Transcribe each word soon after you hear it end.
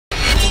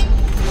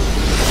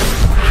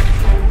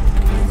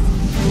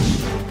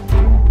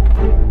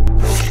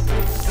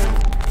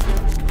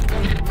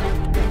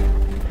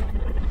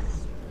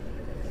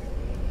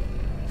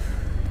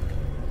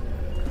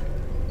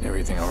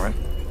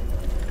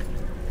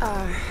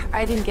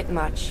I didn't get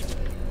much.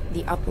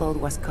 The upload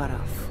was cut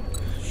off.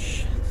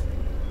 Shit.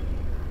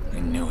 I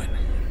knew it.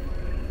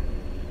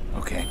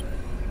 Okay.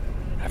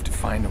 I have to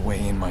find a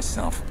way in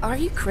myself. Are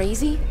you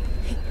crazy?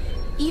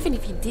 Even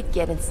if you did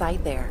get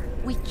inside there,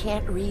 we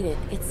can't read it.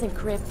 It's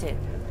encrypted.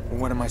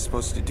 What am I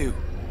supposed to do?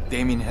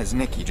 Damien has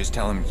Nikki. Just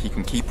tell him he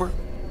can keep her?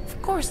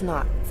 Of course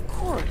not. Of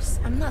course.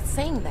 I'm not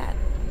saying that.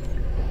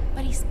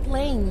 But he's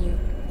playing you.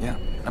 Yeah,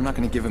 I'm not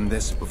gonna give him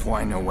this before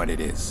I know what it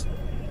is.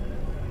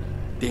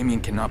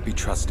 Damien cannot be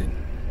trusted.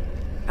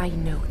 I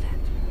know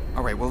that.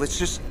 Alright, well let's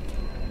just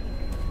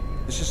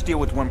deal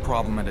with one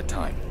problem at a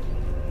time.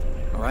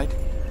 Alright?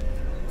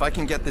 If I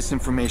can get this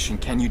information,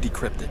 can you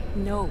decrypt it?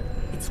 No,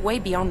 it's way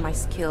beyond my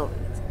skill.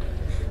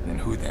 Then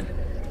who then?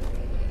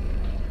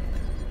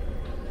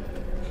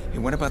 Hey,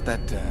 what about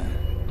that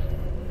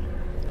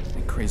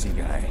crazy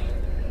guy?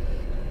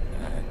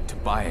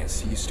 Tobias,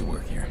 he used to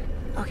work here.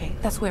 Okay,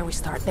 that's where we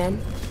start then.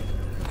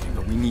 Okay,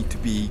 but we need to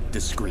be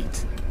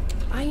discreet.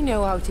 I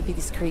know how to be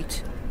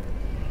discreet.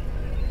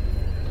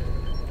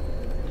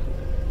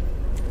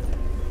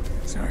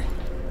 Sorry.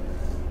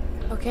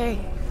 Okay.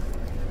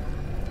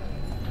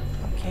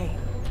 Okay.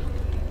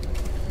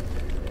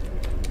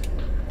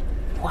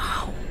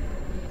 Wow.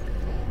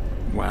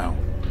 Wow.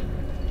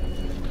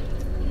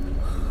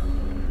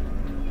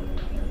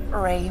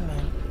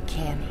 Raymond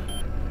Kenny.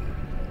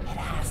 It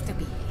has to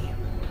be him.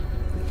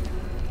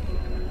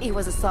 He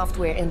was a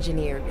software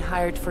engineer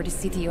hired for the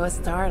CTO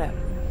startup.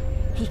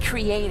 He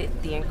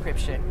created the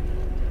encryption.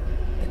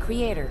 The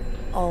creator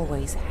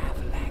always have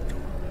a backdoor.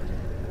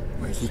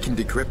 Wait, he can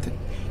decrypt it?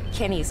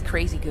 Kenny is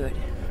crazy good.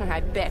 I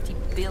bet he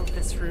built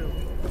this room.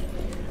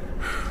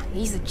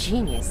 He's a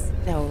genius.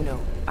 No,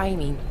 I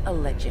mean a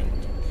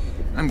legend.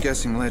 I'm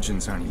guessing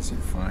legends aren't easy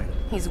to find.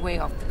 He's way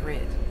off the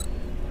grid.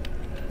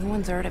 No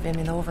one's heard of him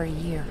in over a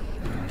year.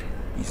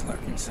 He's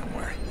lurking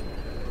somewhere.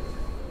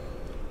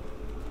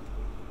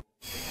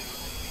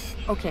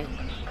 Okay,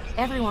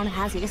 everyone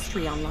has a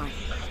history online.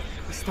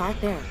 We start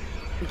there.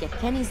 We get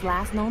Kenny's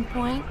last known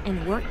point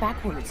and work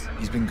backwards.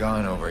 He's been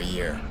gone over a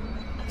year.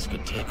 This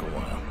could take a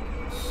while.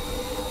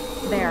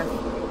 There.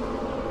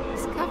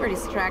 He's covered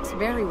his tracks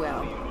very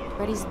well,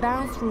 but he's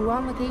bounced through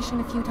one location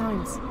a few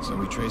times. So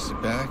we trace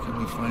it back and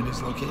we find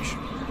his location.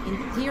 In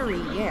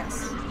theory,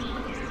 yes.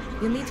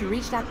 You'll need to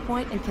reach that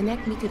point and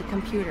connect me to the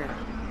computer.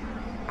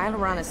 I'll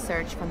run a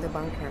search from the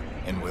bunker.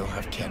 And we'll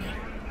have Kenny.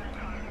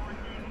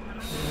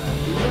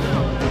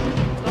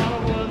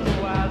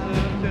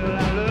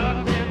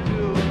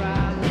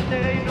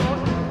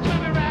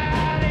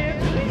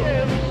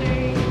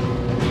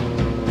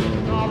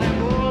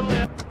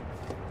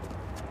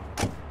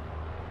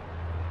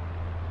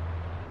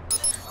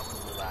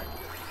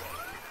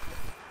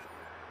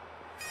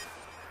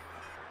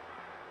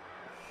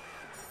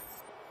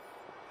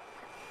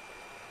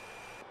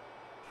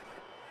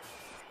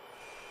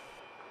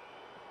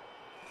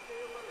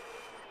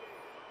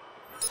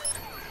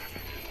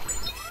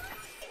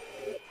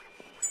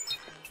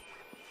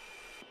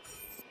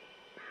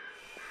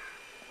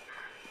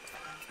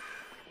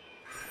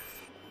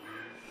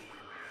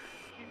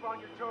 On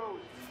your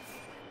toes.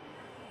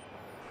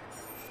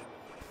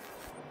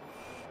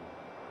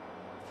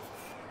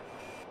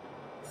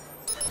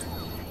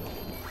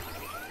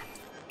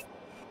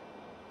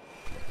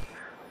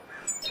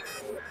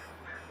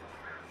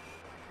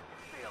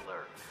 Stay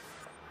alert.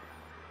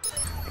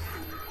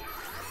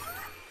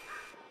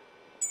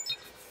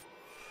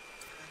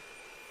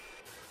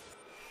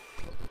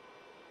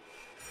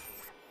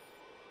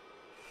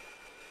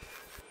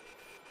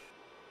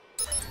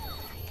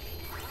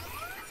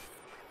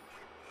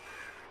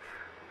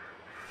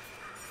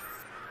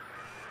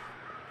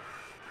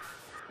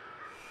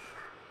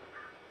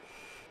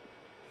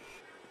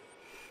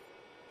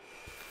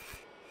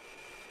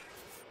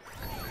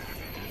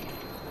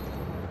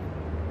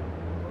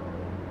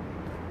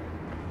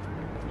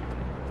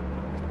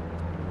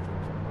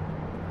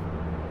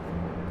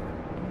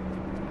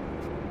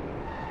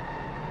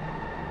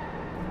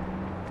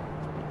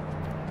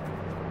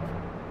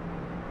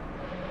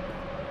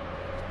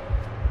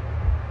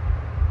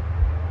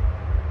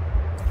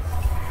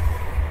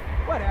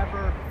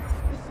 Whatever.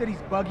 This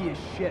city's buggy as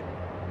shit.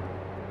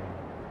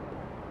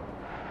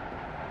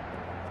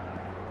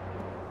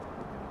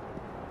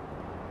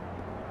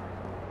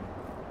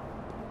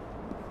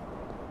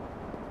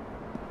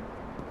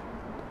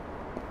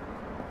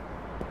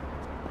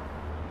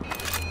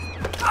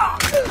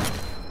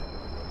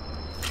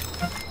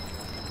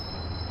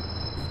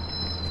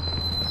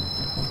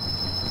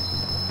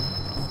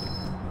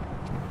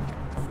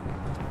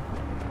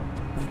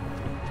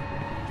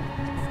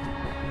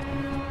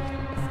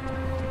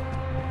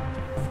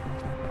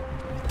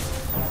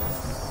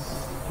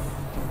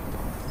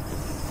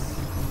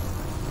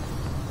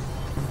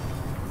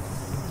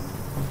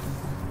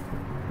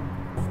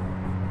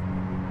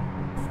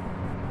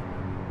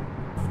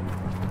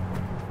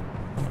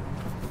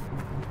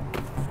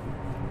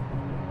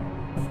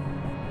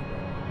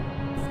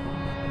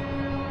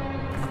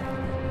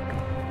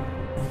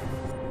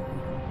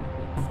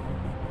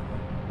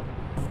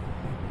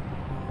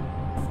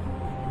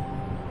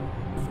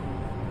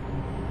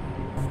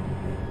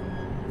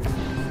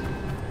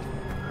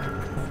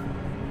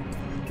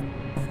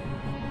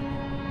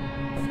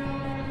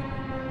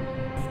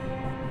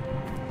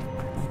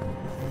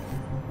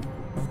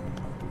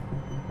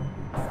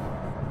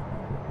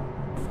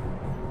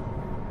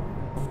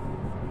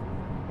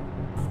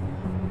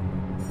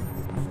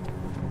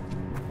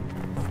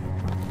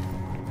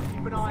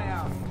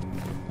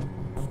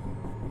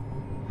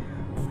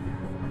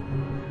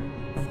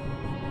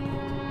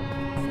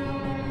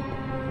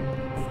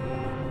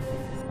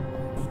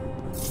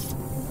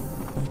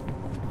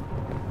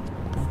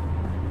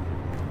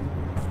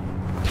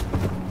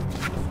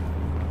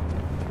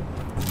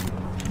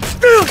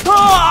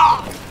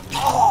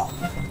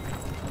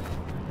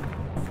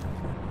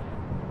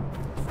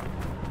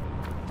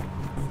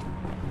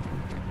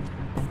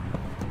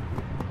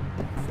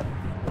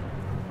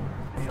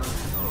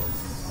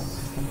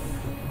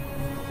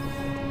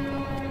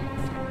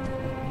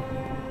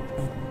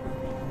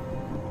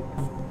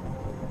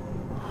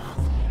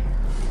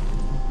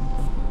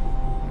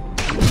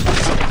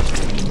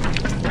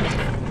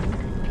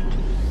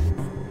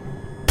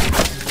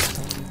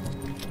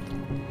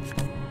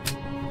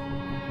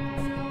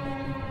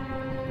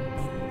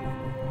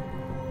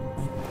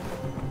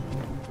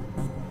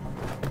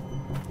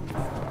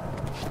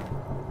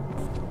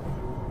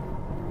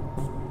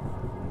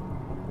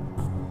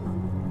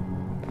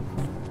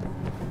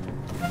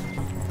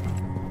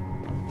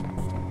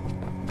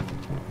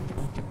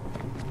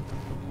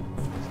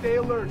 Stay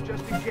alert,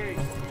 just in case.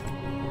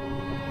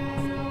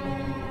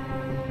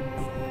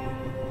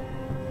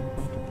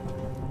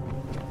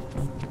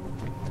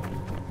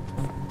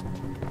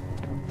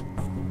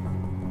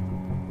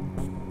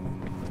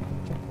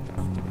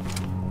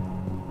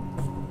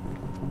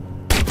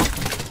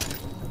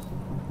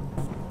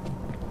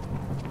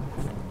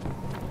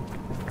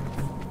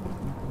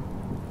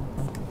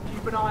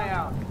 Keep an eye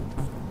out.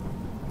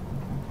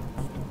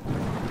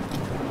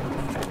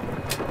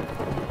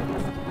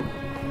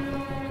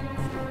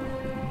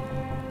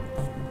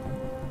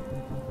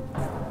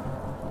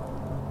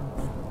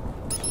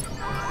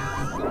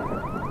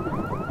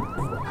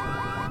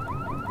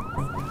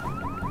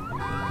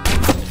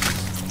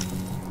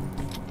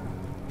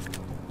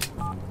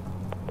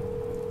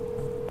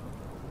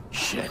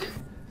 Shit.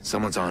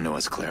 Someone's on to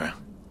us, Clara.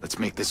 Let's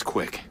make this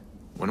quick.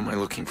 What am I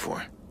looking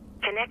for?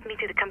 Connect me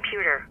to the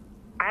computer.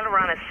 I'll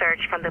run a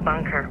search from the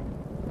bunker.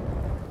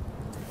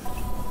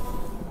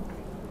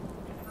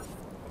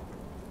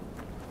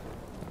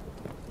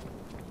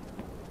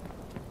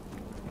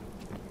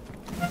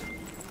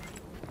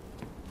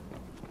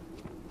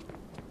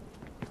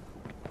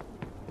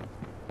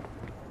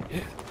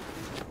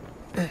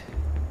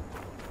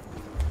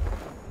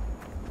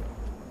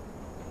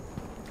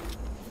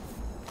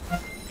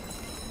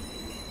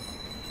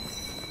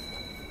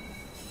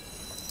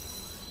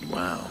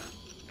 Wow.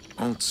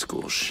 Old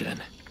school shit.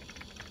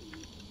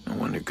 No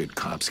wonder good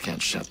cops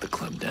can't shut the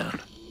club down.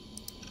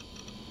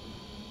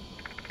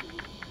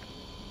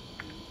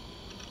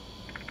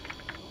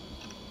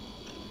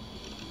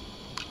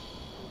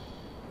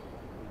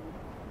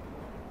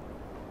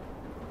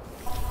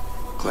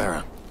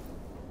 Clara,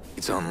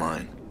 it's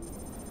online.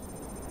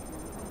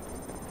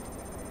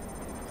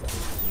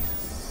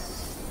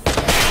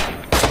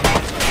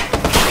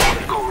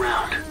 Go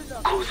round.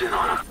 Close in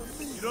on him.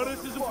 You know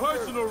this isn't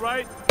personal,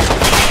 right?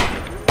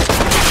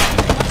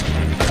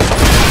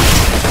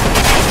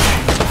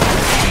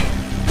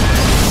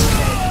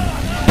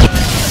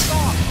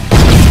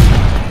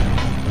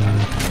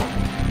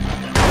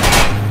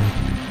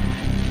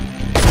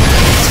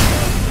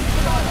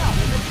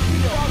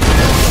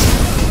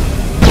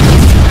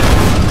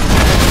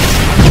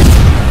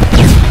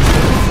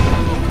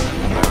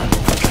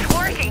 It's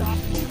working.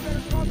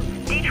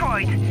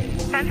 Detroit,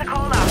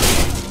 Pensacola,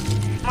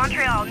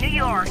 Montreal, New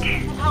York.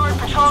 Powered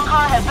patrol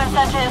car has been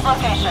sent to his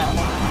location.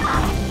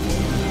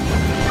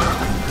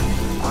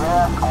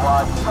 Yeah,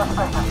 squad.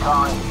 Suspect is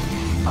gone.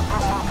 A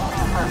video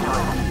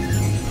circulated.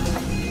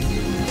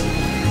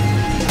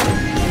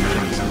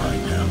 He's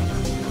alive now.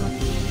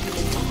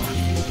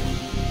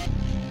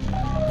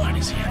 Why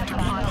does he have to be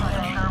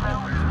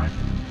black?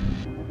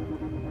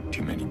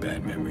 Too many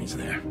bad memories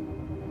there.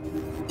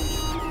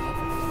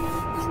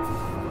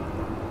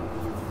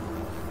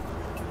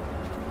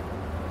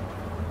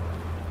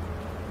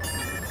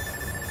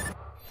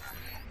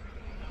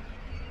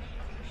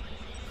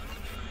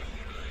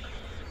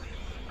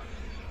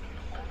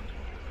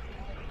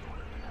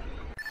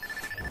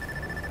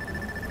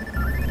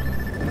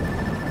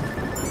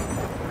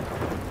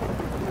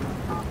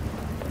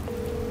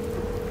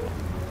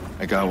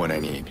 I got what I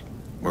need.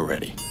 We're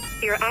ready.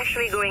 You're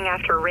actually going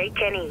after Ray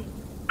Kenny.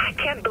 I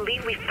can't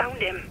believe we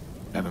found him.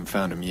 Haven't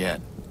found him yet,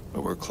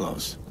 but we're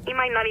close. He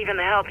might not even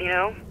help, you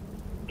know?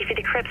 If he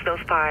decrypts those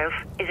files,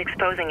 he's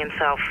exposing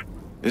himself.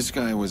 This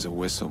guy was a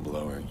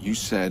whistleblower. You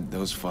said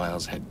those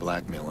files had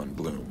blackmail on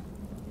Bloom.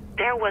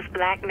 There was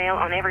blackmail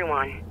on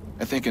everyone.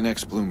 I think an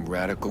ex-Bloom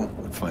radical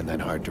would find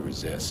that hard to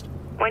resist.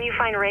 When you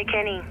find Ray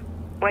Kenny,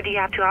 what do you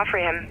have to offer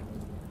him?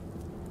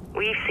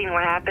 We've seen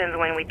what happens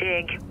when we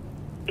dig.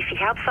 If he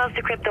helps us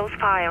decrypt those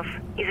files,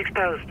 he's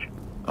exposed.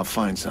 I'll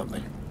find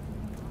something.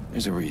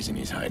 There's a reason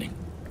he's hiding.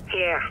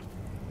 Yeah.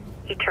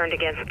 He turned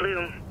against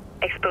Bloom,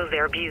 exposed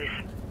their abuse.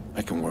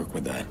 I can work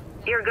with that.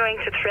 You're going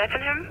to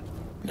threaten him?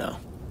 No.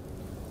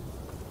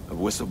 A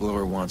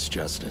whistleblower wants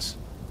justice.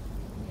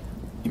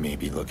 He may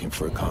be looking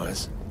for a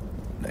cause,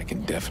 and I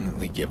can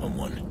definitely give him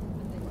one.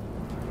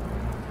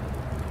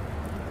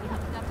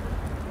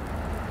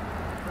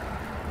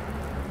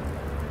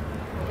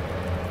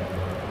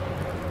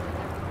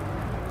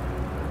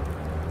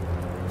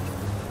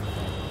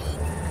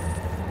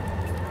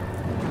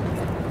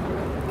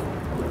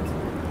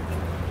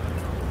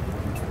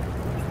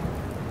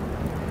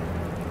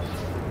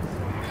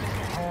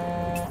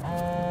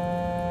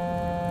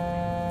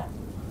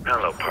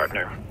 Hello,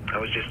 partner. I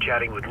was just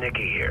chatting with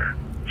Nikki here.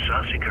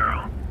 Saucy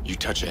girl. You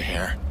touch a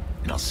hair,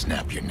 and I'll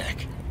snap your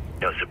neck.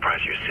 Don't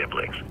surprise your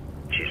siblings.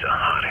 She's a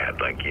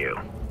hothead like you.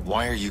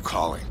 Why are you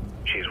calling?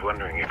 She's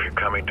wondering if you're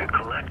coming to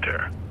collect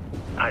her.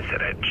 I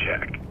said I'd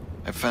check.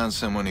 I found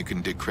someone who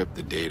can decrypt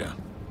the data.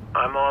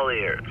 I'm all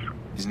ears.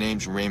 His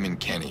name's Raymond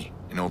Kenny,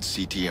 an old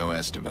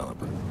CTOS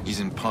developer. He's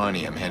in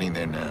Pawnee. I'm heading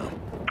there now.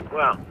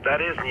 Well,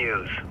 that is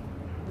news.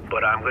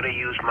 But I'm gonna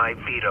use my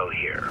veto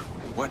here.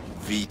 What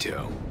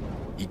veto?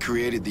 He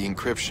created the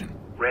encryption.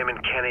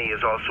 Raymond Kenny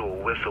is also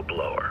a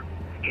whistleblower.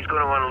 He's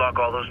going to unlock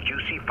all those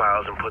juicy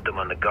files and put them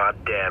on the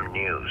goddamn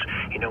news.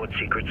 You know what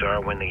secrets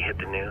are when they hit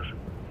the news?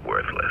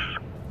 Worthless.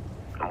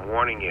 I'm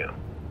warning you.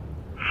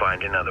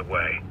 Find another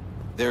way.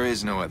 There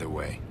is no other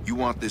way. You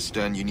want this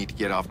done, you need to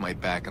get off my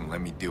back and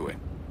let me do it.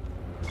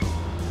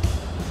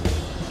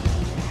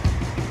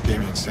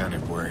 Damien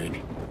sounded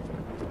worried.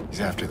 He's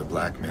after the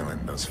blackmail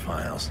in those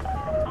files.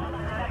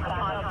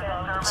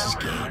 What's his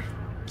game?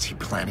 What's he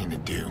planning to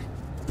do?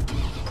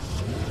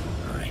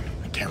 Alright,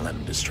 I can't let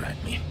him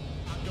distract me.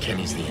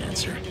 Kenny's the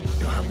answer.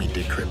 He'll help me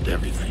decrypt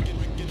everything.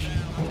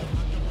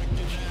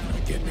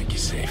 I'll make you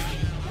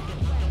safe.